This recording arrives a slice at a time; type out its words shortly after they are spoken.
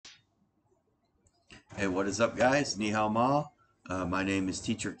Hey, what is up, guys? Ni hao ma. My name is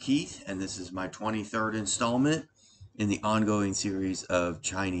Teacher Keith, and this is my 23rd installment in the ongoing series of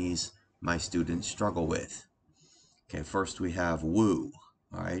Chinese my students struggle with. Okay, first we have Wu.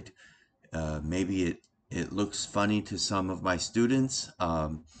 All right, maybe it looks funny to some of my students,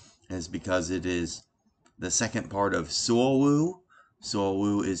 is because it is the second part of Suo Wu. Suo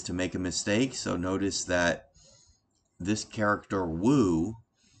Wu is to make a mistake. So notice that this character Wu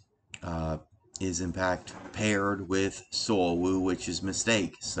uh, is in fact paired with Wu, which is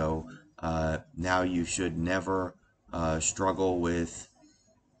mistake. So now you should never struggle with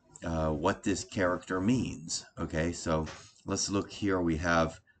what this character means. Okay, so let's look here. We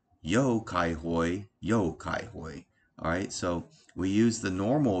have yo kai hoi, yo kai hoi. All right, so we use the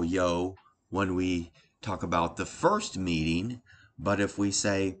normal yo when we talk about the first meeting, but if we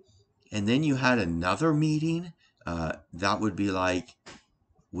say, and then you had another meeting, that would be like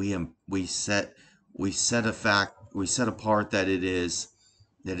we set apart that it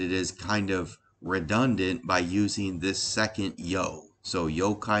is kind of redundant by using this second yo. So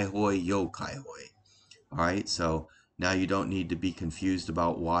yo kai hoi, yo kai hoi. All right, so now you don't need to be confused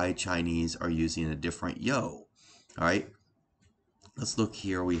about why Chinese are using a different yo. All right, let's look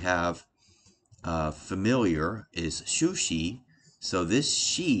here. We have familiar is sushi. So this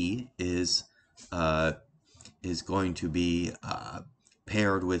she is going to be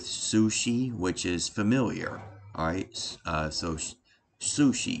paired with sushi, which is familiar. All right, so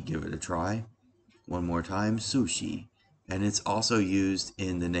sushi, give it a try. One more time, sushi. And it's also used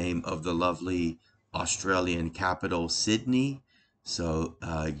in the name of the lovely Australian capital, Sydney. So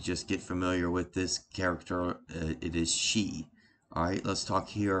just get familiar with this character. It is she. All right, let's talk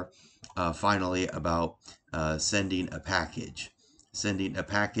here finally about sending a package. Sending a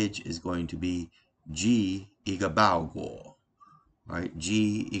package is going to be G igabao guo. All right,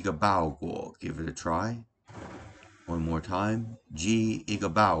 G igabao guo. Give it a try. One more time. G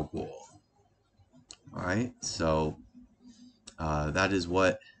igabao guo. All right, so that is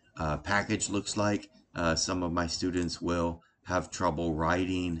what package looks like. Some of my students will have trouble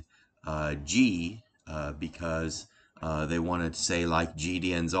writing G because they want to say like Ji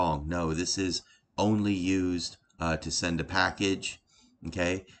Dianzong. No, this is only used to send a package.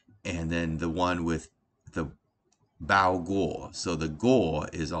 Okay, and then the one with the bao guo. So the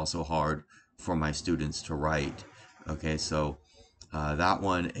guo is also hard for my students to write. Okay, so that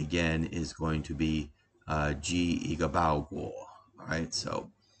one again is going to be Ji Iga Bao Guo. All right, so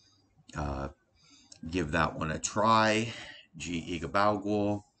give that one a try. Ji Iga Bao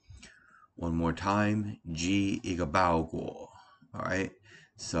Guo. One more time. Ji Iga Bao Guo. All right,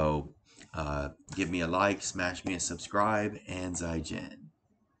 so give me a like, smash me a subscribe, and Zai Jian.